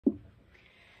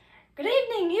Good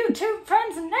evening, YouTube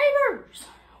friends and neighbors.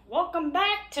 Welcome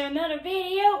back to another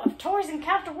video of Toys and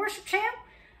Captain Worship Channel.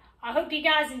 I hope you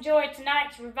guys enjoyed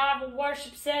tonight's revival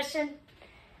worship session.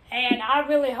 And I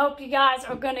really hope you guys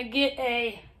are going to get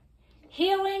a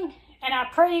healing. And I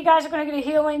pray you guys are going to get a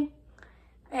healing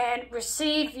and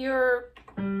receive your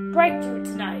breakthrough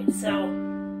tonight. So,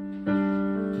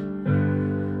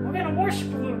 we're going to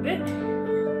worship a little bit.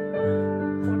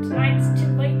 For tonight's too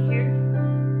late here.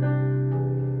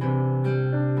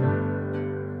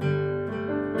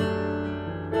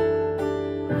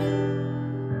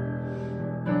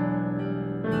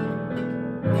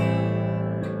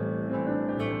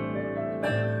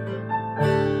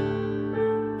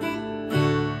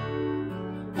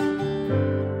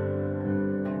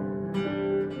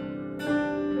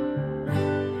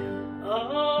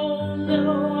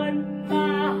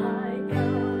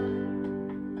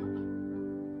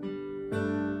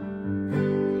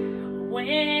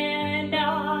 When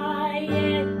I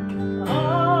in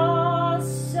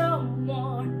awesome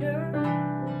wonder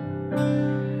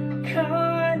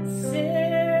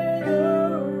consider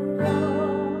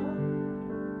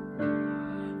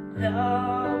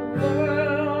all the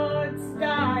words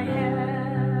thy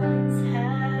hands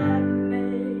have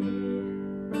made,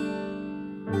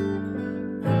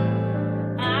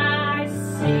 I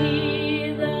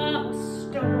see the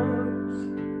storms,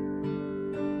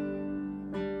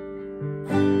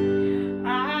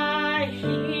 I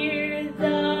hear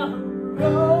the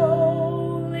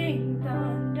rolling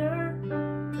thunder,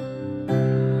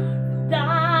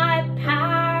 thy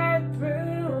power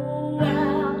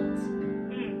throughout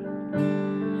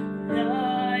the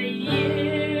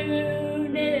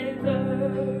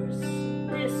universe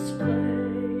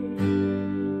display.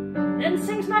 Then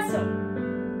sings my soul.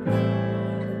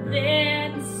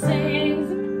 Then sings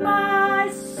my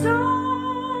soul,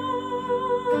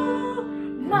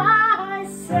 my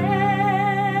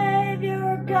Savior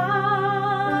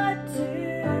God to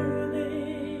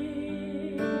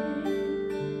thee.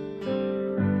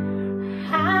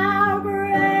 How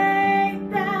great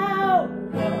thou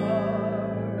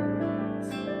art,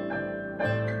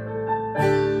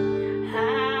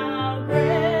 how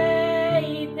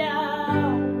great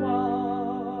thou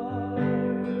art.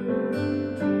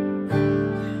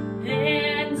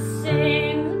 Then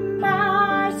sing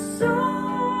my soul,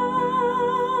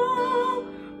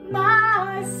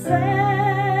 my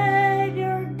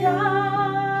Savior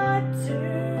God to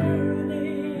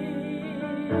thee.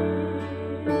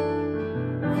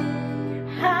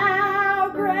 How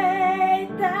great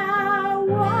thou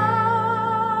art,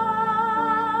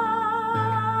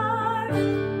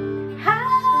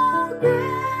 how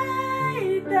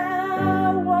great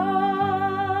thou art.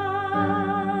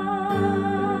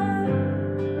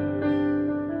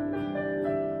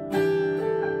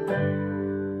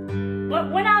 But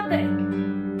when I think,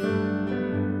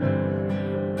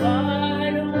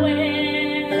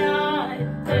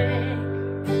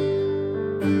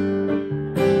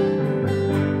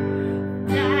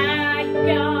 that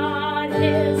God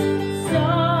His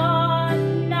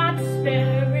Son not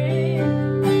sparing,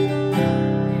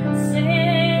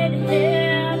 sent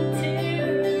Him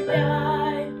to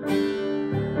die,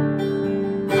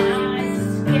 I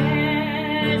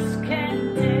scarce can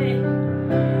take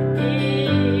it in.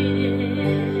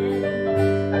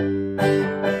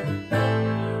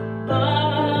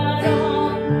 But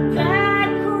on that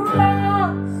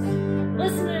cross,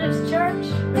 listen to this, church,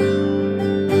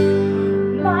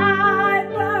 my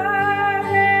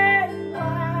burden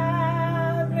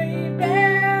gladly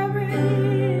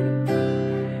buried,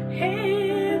 He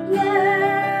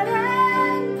bled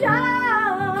and died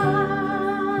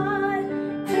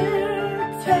to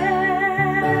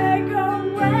take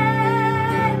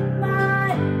away my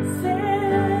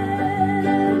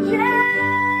sin.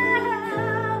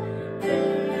 Yeah,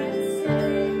 this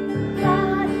is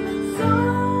my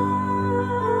soul,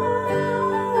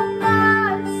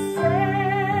 my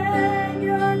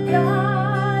Savior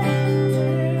God to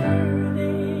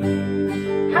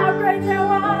thee. How great thou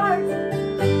art,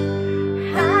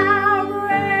 how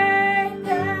great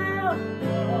thou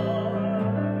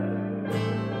art,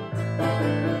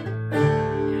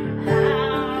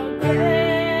 how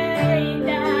great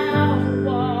thou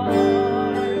art.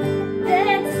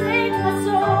 Then sing my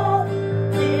soul,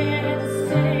 then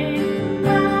sing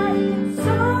my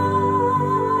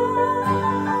soul,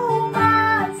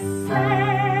 my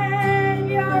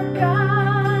Savior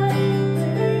God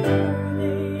to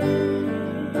thee.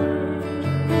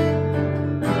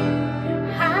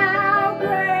 How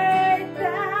great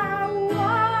thou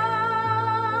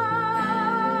art,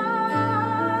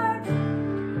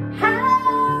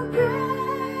 how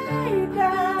great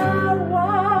thou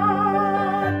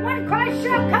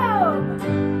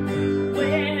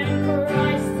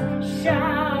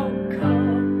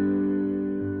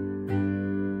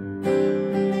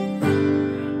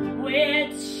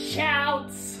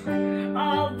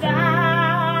of acclamation.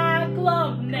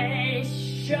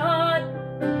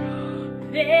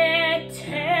 Then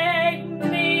take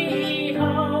me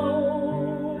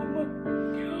home.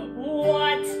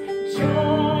 What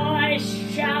joy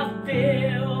shall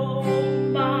fill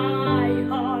my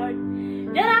heart?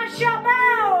 Then I shall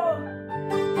bow.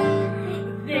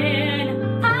 Then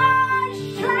I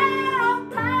shall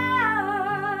bow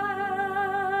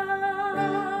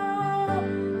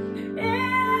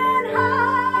in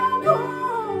humble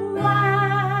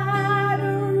adoration.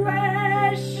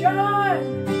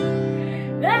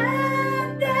 That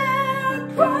there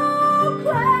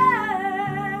proclaims,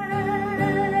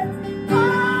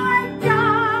 my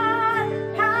God,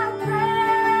 how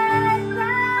great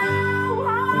thou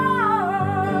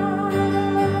art.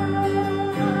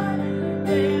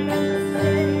 Then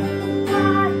sing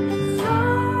my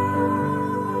soul,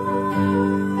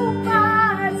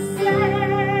 my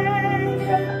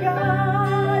Savior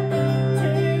God, to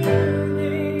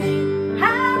thee.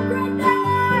 How great thou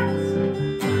art!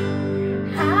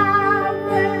 How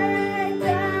great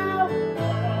thou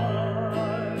art!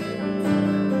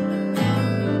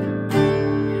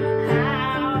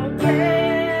 How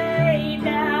great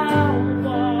thou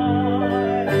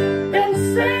art! Then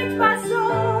sings my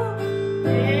soul,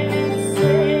 then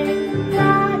sings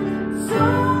my soul,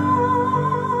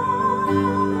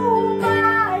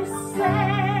 my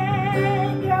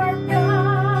Savior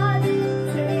God,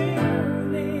 to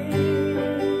thee.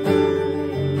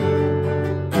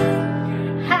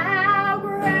 How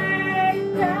great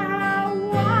thou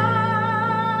art!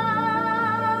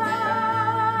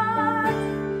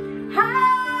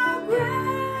 How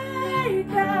great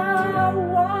thou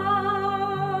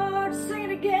art! Sing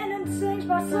it again, and sings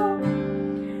my soul.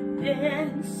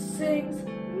 Then sings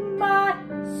my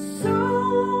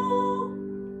soul,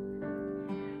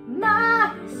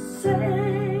 my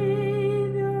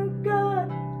Savior God,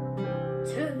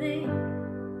 to thee.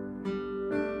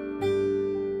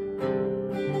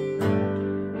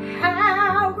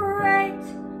 How great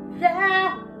thou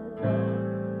art!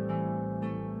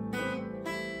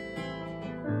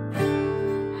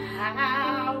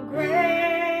 How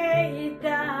great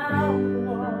thou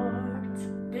art!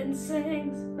 Then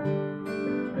sings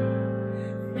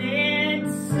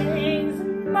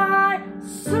my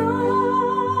soul,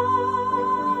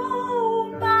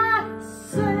 my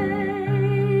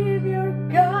Savior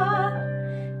God,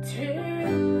 to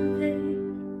thee.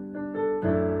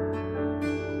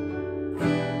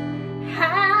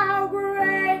 How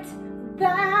great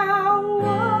thou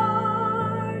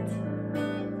art!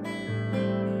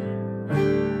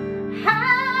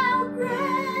 How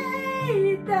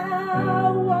great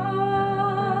thou art!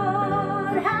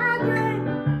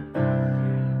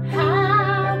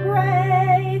 How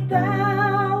great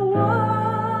thou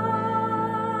art!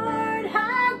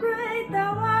 How great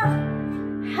thou art!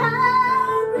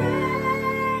 How great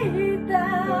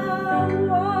thou art!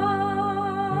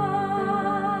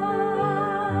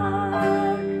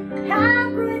 How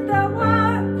great thou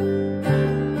art!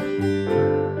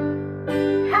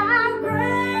 How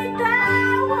great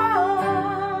thou art!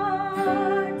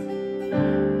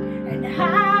 And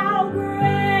how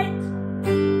great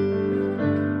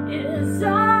is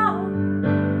our,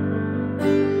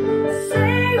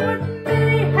 sing with me,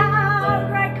 how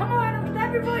great, come on, with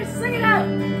every voice, sing it out,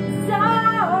 is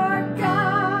our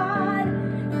God.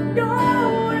 No,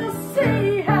 we'll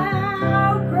see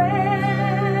how great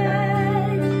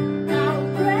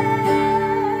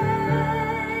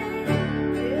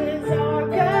is our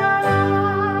God.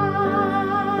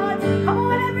 Come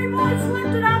on, every voice,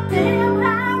 lift it up to Him.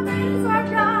 How great is our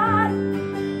God?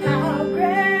 How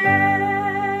great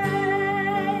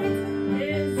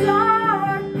is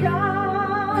our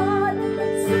God?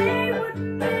 Sing with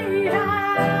me,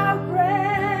 how great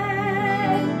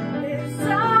is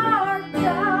our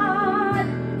God?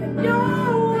 And you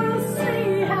will see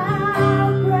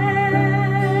how great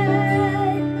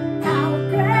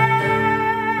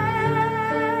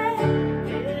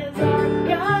is our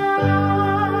God.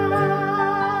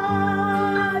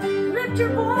 Lift your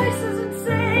voices and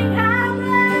sing, how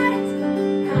great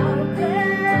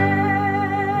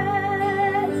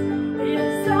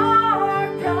is our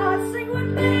God. Sing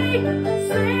with me,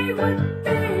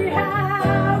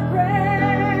 how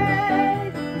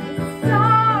great is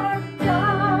our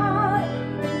God.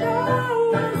 No,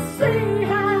 we'll see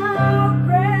how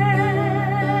great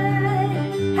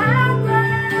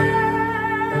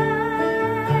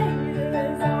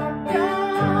is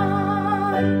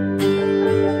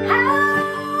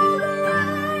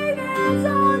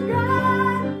our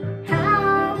God.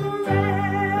 How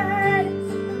great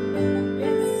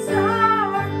is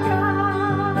our God?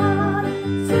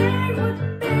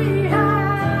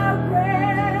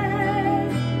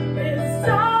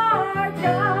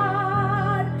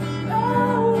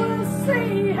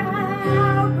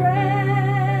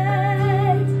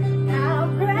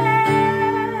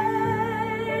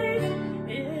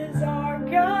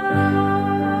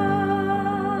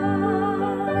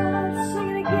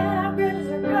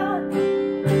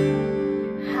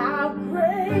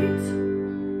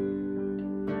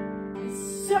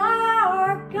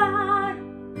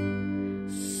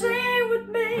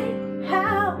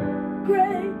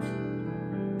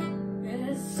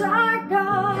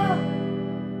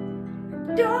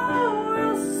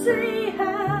 see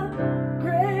how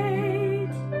great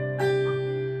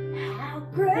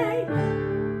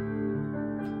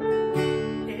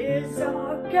is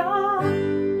our God.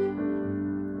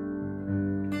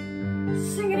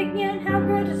 Sing it again, how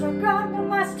great is our God, one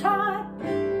last time.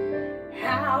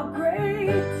 How great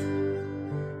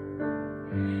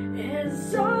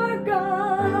is our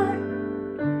God.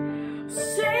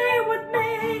 Say it with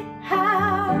me,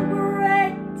 how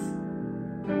great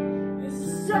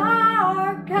is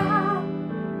our God.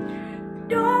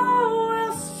 Oh,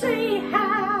 we'll see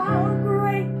how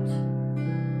great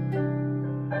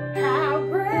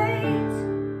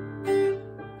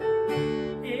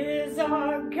is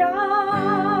our God.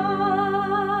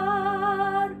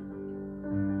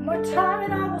 More time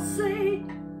and I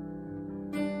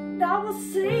will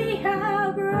see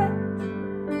how great.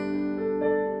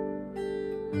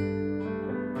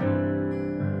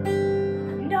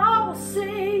 And I will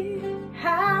see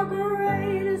how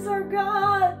great is our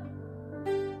God.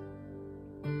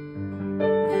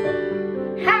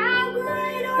 How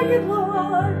great are you,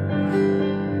 Lord?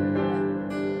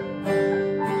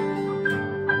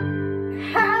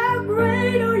 How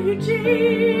great are you,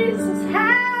 Jesus?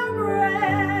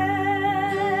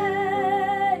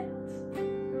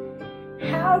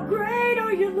 How great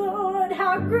are you, Lord?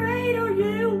 How great are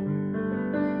you?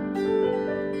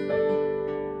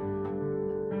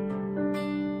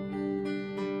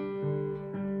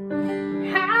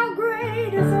 How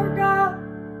great is our God?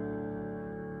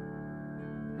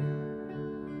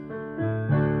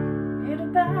 It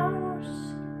abounds.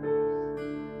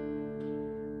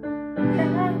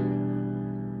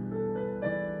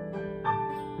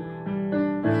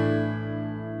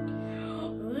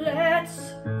 Let's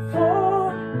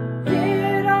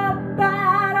forget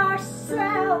about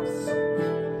ourselves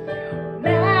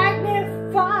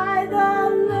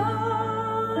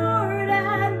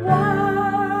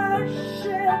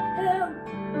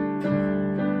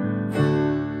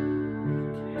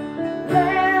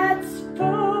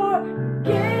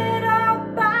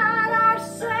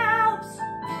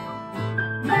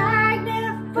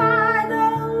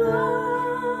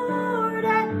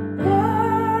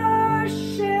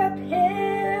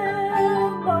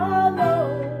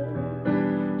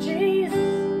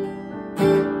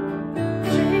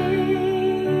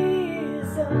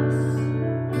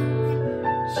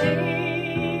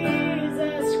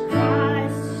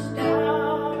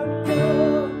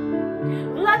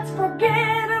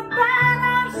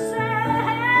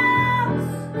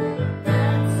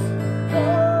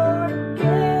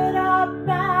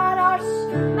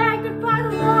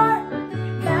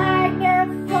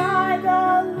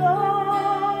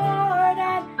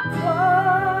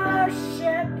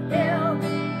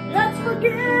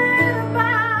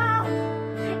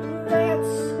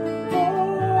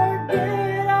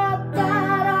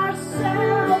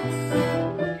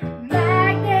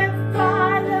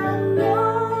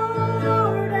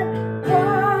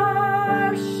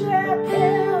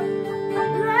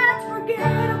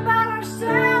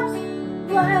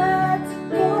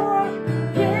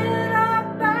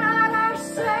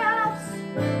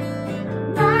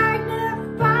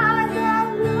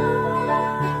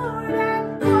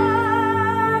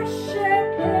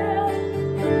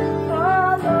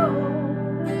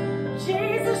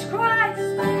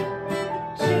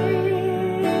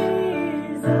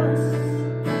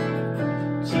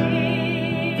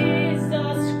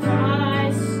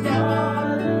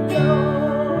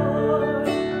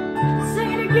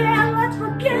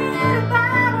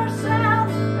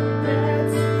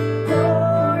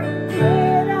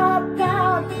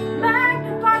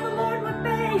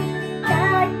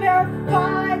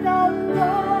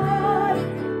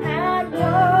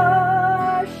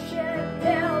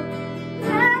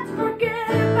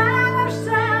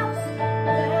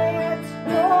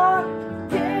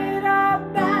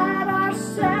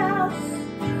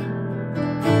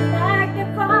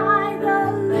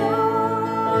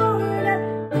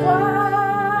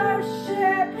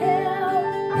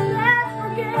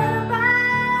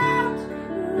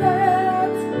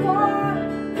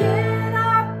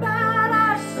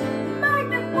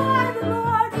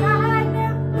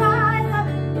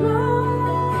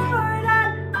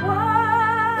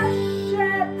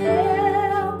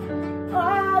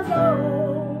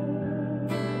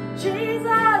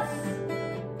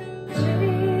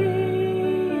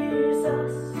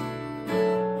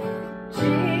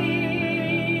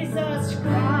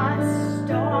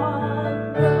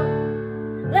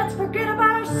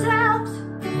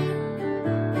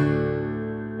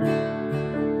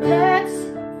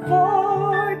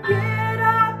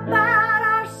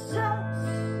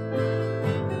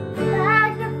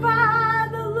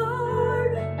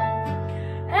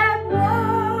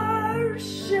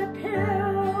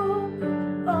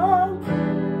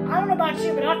know about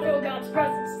you, but I feel God's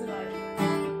presence tonight.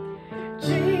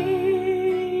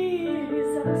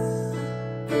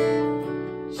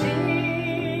 Jesus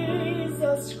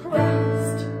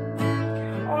Christ,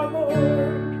 our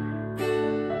Lord.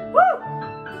 Woo!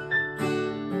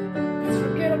 Let's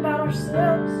forget about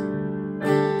ourselves.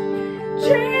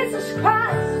 Jesus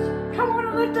Christ, come on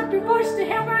and lift up your voice to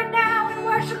Him right now and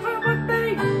worship Him with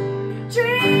me.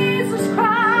 Jesus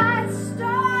Christ,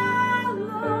 our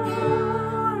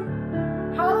Lord.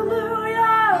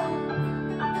 Hallelujah.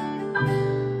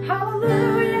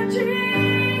 Hallelujah,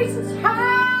 Jesus.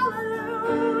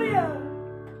 Hallelujah.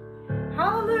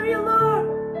 Hallelujah, Lord.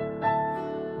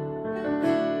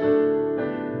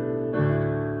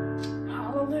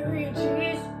 Hallelujah,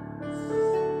 Jesus.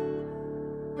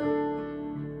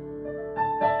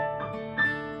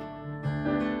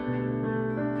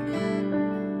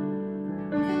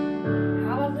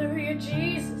 Hallelujah,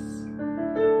 Jesus.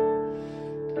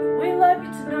 We love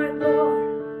you tonight,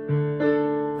 Lord.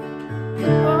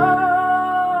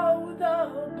 Oh,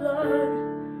 the blood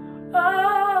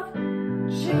of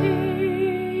Jesus.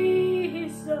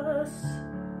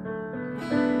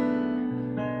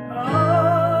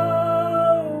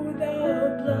 Oh,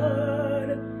 the blood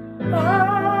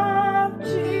of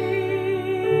Jesus.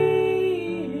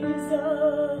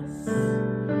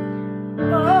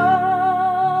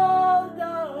 Oh,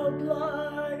 the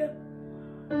blood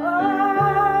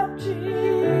of Jesus.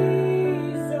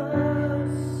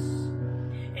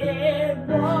 It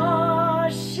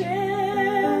washes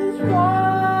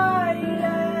white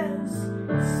as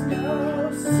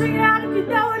snow. Sing it out if you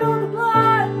know it, all the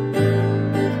blood.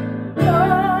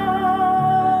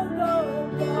 Oh, the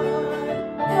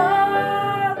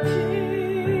blood of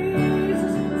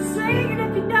Jesus. Sing it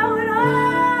if you know it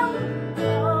all. Oh,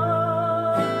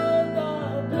 the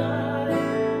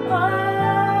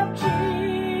blood of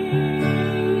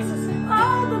Jesus.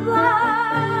 Oh, the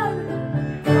blood.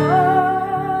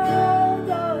 Oh,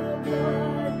 the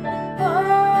blood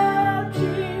of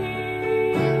Jesus.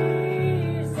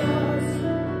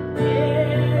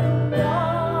 It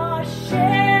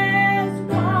washes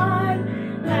white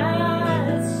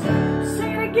as snow.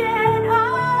 Sing it again.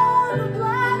 Oh, the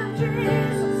blood of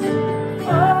Jesus. Oh,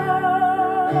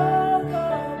 the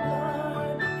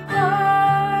blood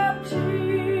of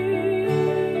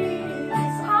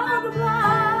Jesus. Oh, the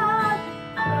blood.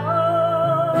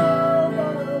 Oh, the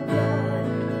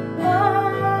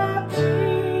blood of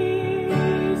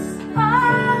Jesus.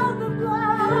 Oh, the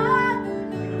blood.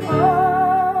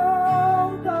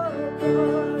 Oh, the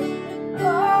blood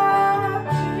of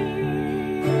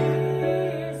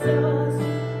Jesus.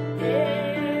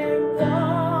 It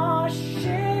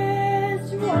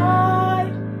washes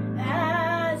white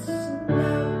as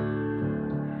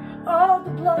snow. Oh,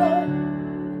 the blood.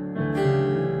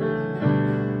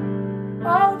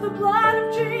 Oh, the blood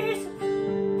of Jesus.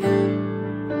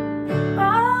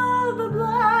 Oh, the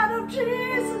blood of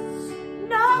Jesus.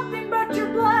 Nothing but your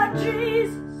blood,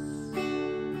 Jesus.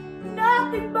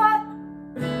 Nothing but.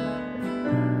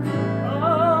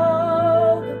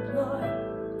 Oh, the blood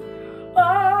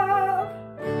of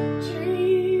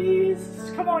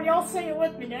Jesus. Come on, y'all sing it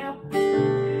with me now.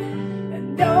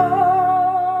 And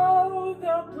oh,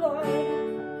 the blood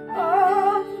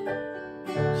of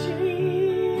Jesus.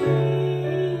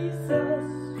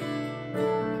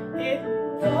 It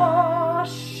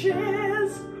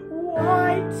washes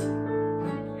white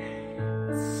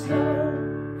as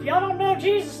snow. If y'all don't know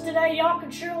Jesus today, y'all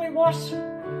can surely wash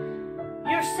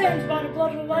your sins by the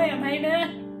blood of the Lamb.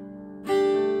 Amen.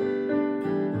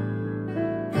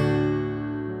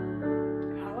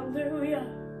 Hallelujah.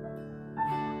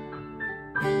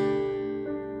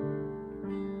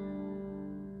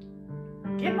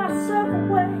 Give myself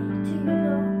away to you,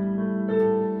 Lord.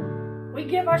 We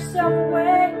give ourselves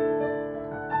away.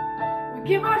 We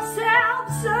give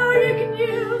ourselves so you can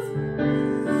use.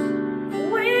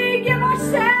 We give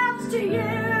ourselves to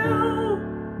you.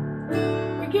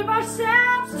 We give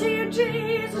ourselves to you,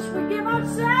 Jesus. We give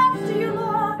ourselves to you,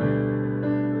 Lord.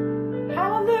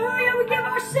 Hallelujah. We give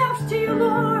ourselves to you,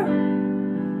 Lord.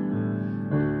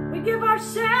 We give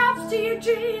ourselves to you,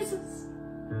 Jesus.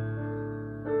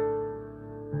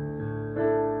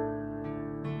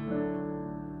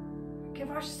 We give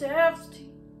ourselves to you.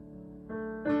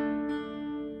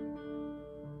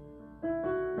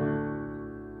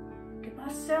 Give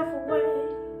myself away.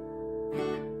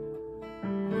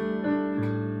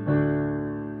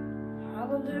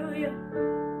 Hallelujah.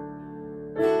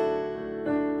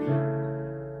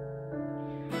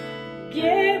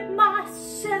 Give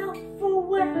myself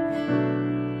away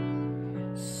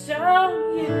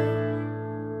so you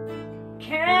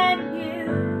can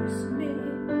use me.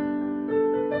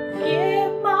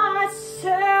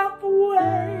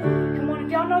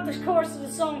 this chorus of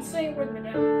the song. Sing it with me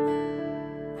now.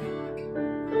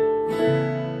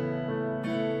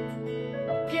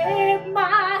 Give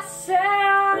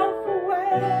myself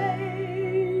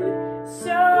away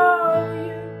so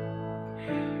you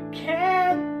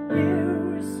can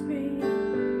use me.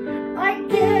 I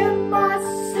give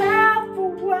myself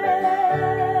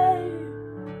away.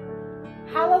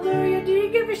 Hallelujah. Do you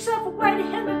give yourself away to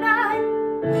Him tonight?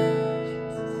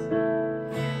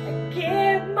 I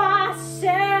give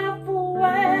myself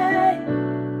away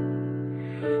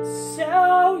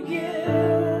so you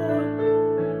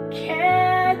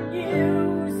can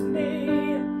use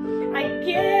me. I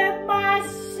give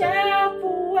myself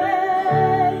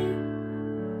away.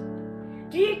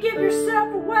 Do you give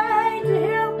yourself away to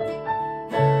Him?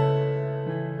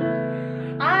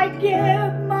 I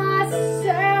give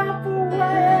myself away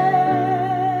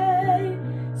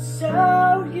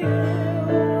so you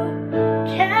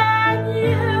can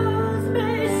use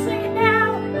me. Sing it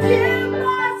now. Give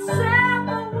myself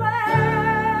away.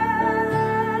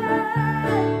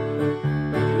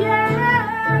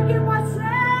 Yeah, give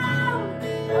myself.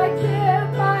 I give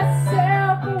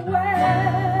myself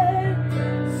away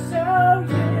so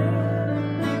you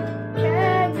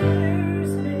can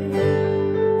use me.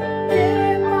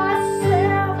 Give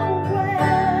myself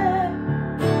away.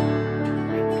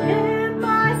 Give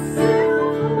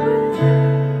myself away.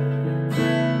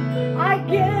 I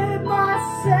give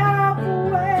myself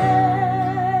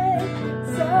away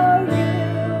so you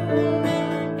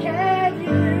can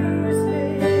use me.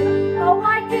 Oh, I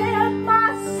give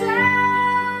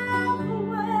myself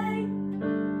away.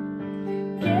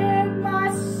 Give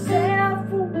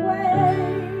myself away.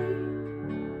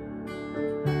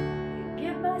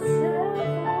 Give myself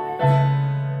away.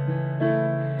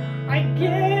 I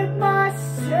give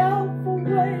myself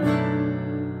away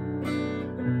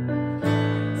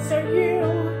so you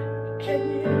can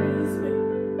use me.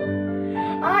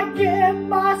 I give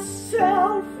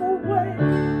myself away.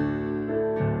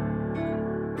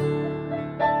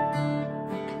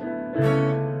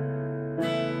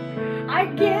 I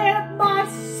give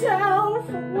myself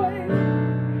away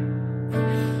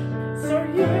so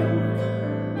you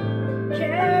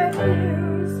can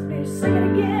use me. Sing it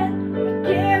again. I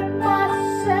give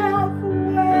myself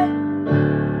away.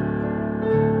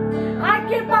 I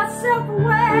give myself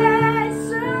away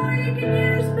so you can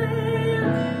use me.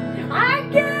 I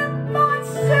give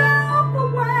myself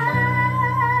away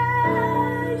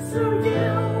so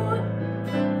you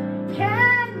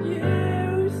can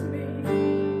use me.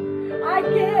 I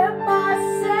give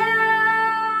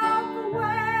myself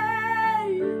away.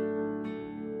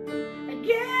 I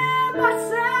give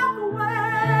myself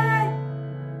away.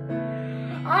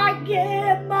 I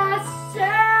give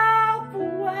myself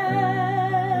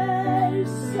away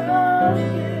so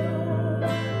you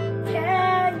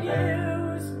can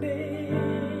use me.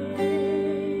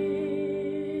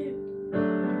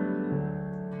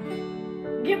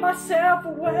 Give myself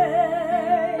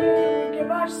away. We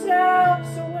give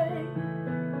ourselves away.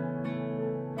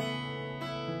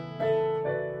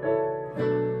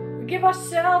 We give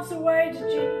ourselves away to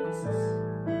Jesus.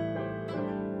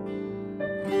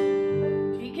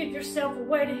 Do you give yourself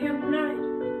away to Him tonight?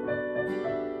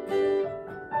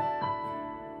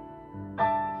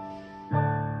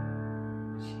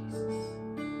 Jesus.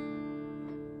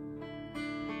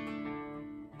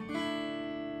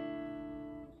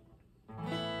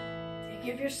 Do you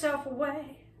give yourself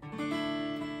away?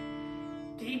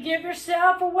 Do you give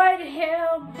yourself away to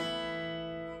Him?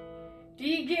 Do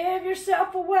you give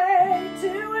yourself away to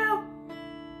Him?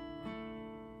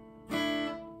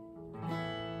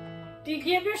 Do you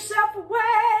give yourself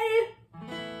away?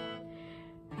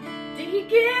 Do you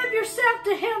give yourself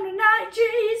to Him tonight,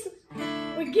 Jesus?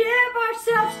 We give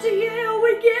ourselves to you.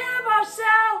 We give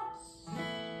ourselves.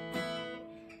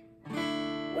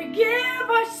 We give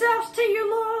ourselves to you,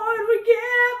 Lord. We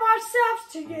give ourselves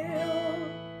to you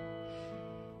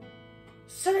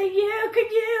so that you can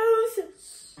use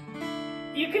us.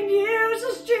 You can use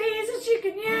us, Jesus. You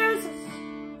can use us.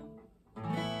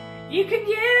 You can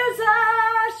use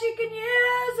us. You can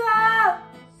use us.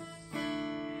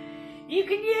 You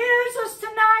can use us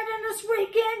tonight and this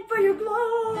weekend for your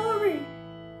glory.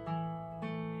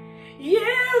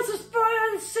 Use us for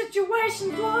the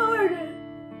situations, Lord.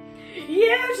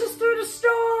 Use us through the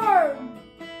storm.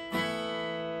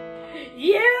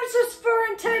 Use us for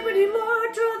integrity,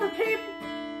 Lord, to other people.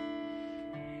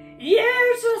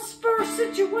 Use us for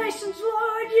situations,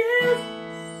 Lord. Use us.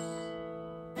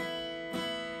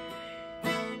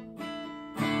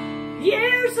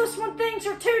 Use us when things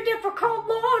are too difficult,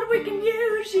 Lord. We can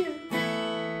use you.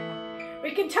 We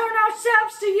We can turn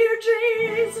ourselves to you,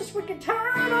 Jesus. We can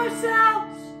turn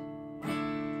ourselves.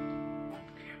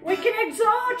 We can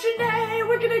exalt your name.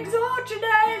 We can exalt your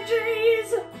name,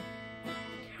 Jesus.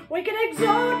 We can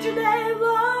exalt your name,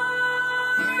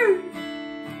 Lord.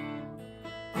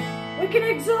 We can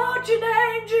exalt your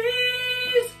name,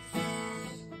 Jesus.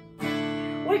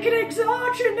 We can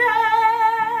exalt your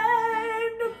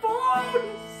name, the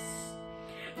fullness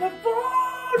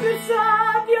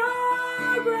of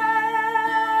your grace.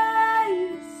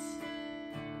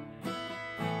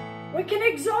 We can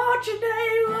exalt your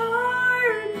name,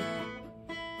 Lord.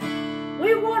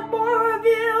 We want more of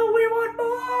you. We want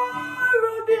more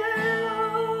of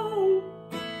you.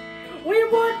 We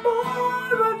want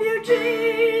more of you,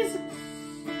 Jesus.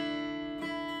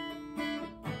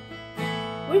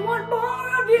 We want more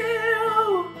of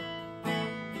you.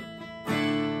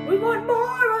 We want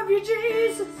more of you,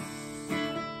 Jesus.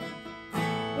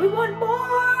 We want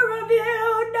more of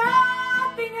you.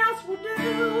 Nothing else will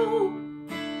do.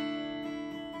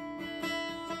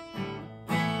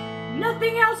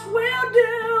 Nothing else will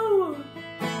do.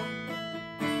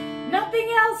 Nothing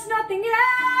else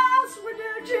will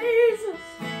do, Jesus.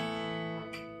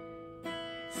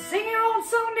 Sing your own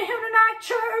song to him tonight,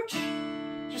 church.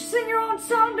 Just sing your own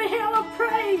song to him of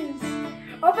praise,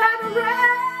 of adoration.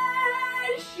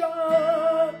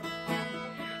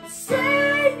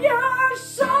 Sing your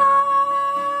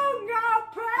song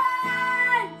of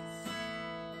praise.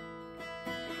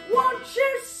 Won't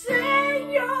you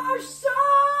sing your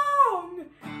song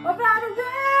of adoration?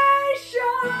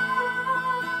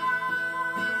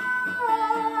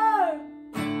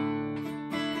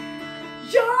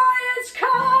 Joy is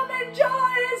coming,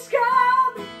 joy is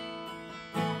coming.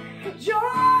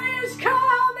 Joy is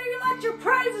coming, let your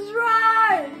praises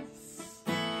rise.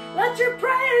 Let your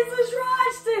praises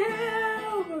rise to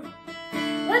him.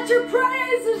 Let your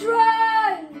praises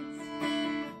rise.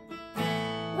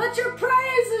 Let your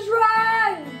praises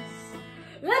rise.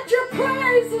 Let your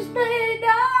praises be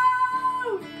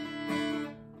known.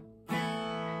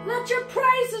 Let your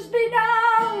praises be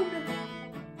known.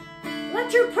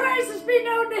 Let your praises be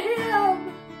known to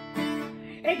him.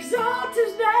 Exalt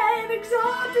his name,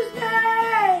 exalt his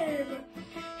name.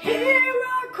 Hear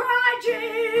our cry,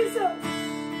 Jesus.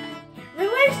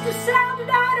 Release the sound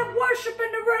tonight of worship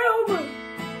in the room.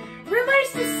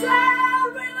 Release the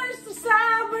sound, release the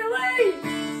sound,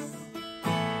 release.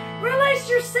 Release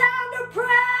your sound of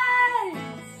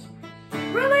praise.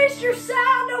 Release your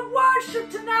sound of worship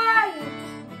tonight.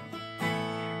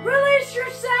 Release your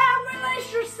sound,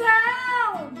 release your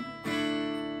sound.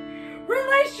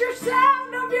 Release your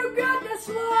sound of your goodness,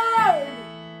 Lord.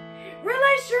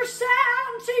 Release your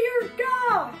sound to your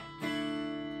God.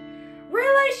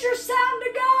 Release your sound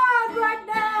to God right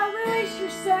now. Release your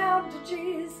sound to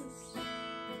Jesus.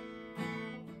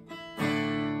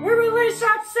 We release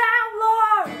our sound,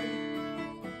 Lord.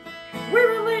 We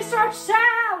release our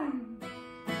sound.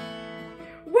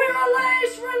 We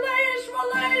release, release,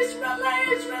 release,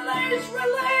 release, release,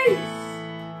 release.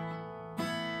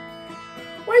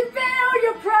 We feel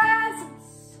your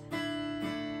presence.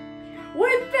 We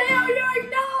feel your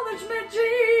acknowledgement,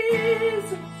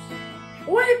 Jesus.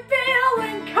 We feel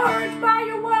encouraged by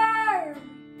your word.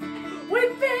 We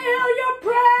feel your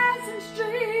presence,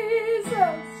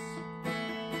 Jesus.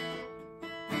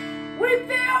 We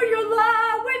feel your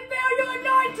love. We feel your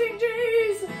anointing,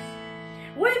 Jesus.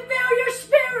 We feel your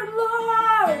spirit,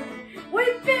 Lord. We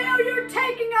feel you're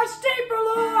taking us deeper,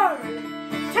 Lord.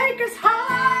 Take us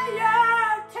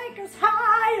higher. Take us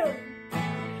higher.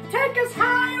 Take us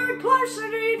higher and closer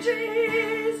to you,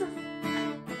 Jesus.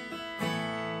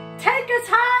 Take us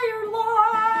higher,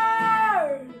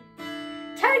 Lord.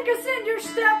 Take us in your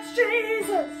steps,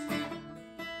 Jesus.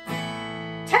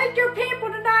 Take your people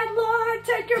tonight, Lord.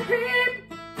 Take your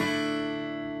people.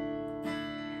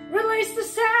 Release the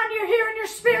sound you're hearing in your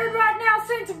spirit right now,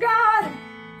 saints of God.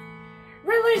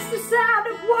 Release the sound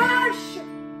of worship.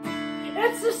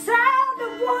 It's the sound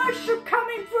of worship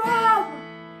coming from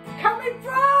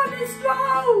his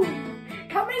throne.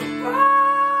 Coming from.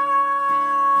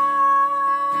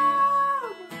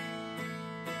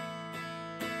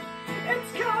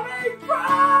 It's coming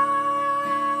from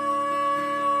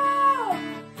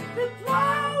the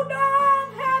throne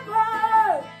of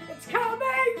heaven. It's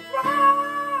coming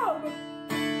from.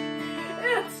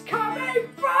 It's coming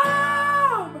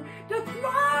from the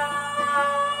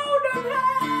throne of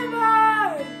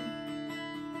heaven.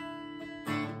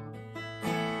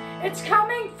 It's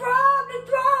coming from the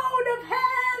throne of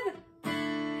heaven.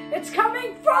 It's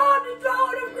coming from the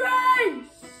throne of grace.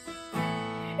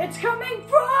 It's coming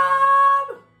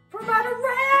from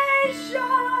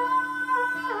adoration.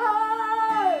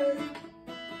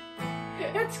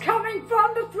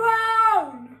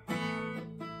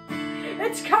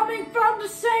 It's coming from the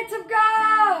saints of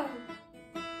God.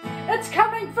 It's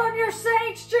coming from your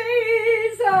saints,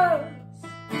 Jesus.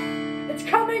 It's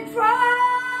coming from.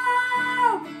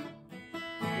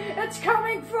 It's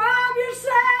coming from your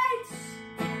saints.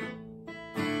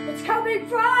 It's coming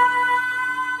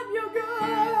from your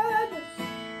goodness.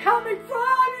 Coming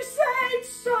from your saints,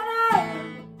 son of.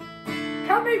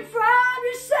 Coming from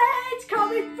your saints.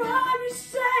 Coming from your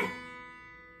saints.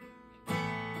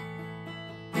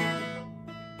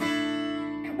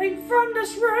 Coming from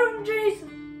this room, Jesus.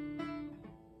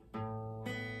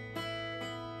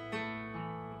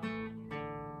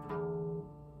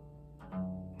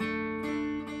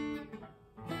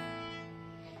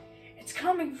 It's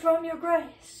coming from your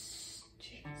grace,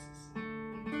 Jesus.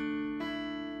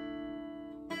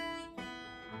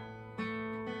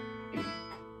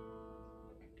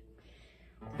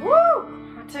 Woo!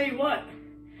 I'll tell you what.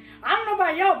 I don't know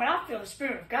about y'all, but I feel the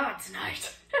Spirit of God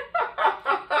tonight.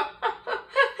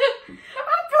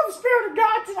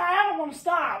 God tonight. I don't want to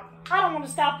stop. I don't want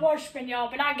to stop worshiping, y'all,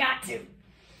 but I got to.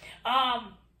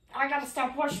 I got to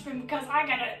stop worshiping because I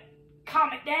got to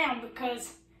calm it down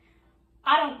because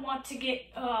I don't want to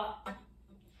get,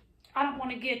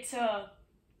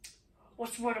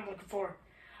 what's the word I'm looking for?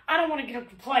 I don't want to get a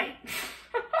complaint.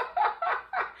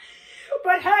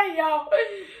 But hey, y'all.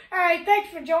 Hey, thanks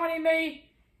for joining me.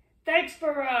 Thanks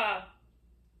for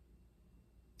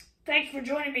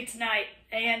joining me tonight.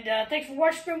 And thanks for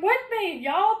worshiping with me,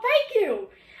 y'all. Thank you.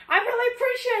 I really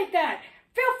appreciate that.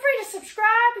 Feel free to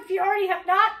subscribe if you already have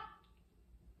not.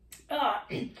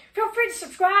 Feel free to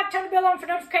subscribe. Turn the bell on for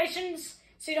notifications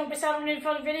so you don't miss out on any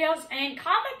further videos. And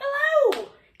comment below.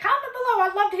 Comment below.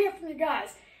 I'd love to hear from you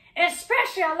guys. And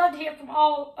especially, I'd love to hear from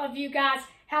all of you guys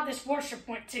how this worship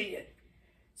went to you.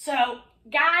 So,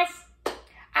 guys,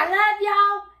 I love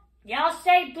y'all. Y'all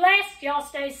stay blessed. Y'all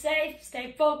stay safe.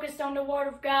 Stay focused on the Word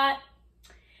of God.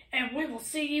 And we will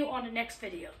see you on the next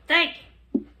video. Thank you.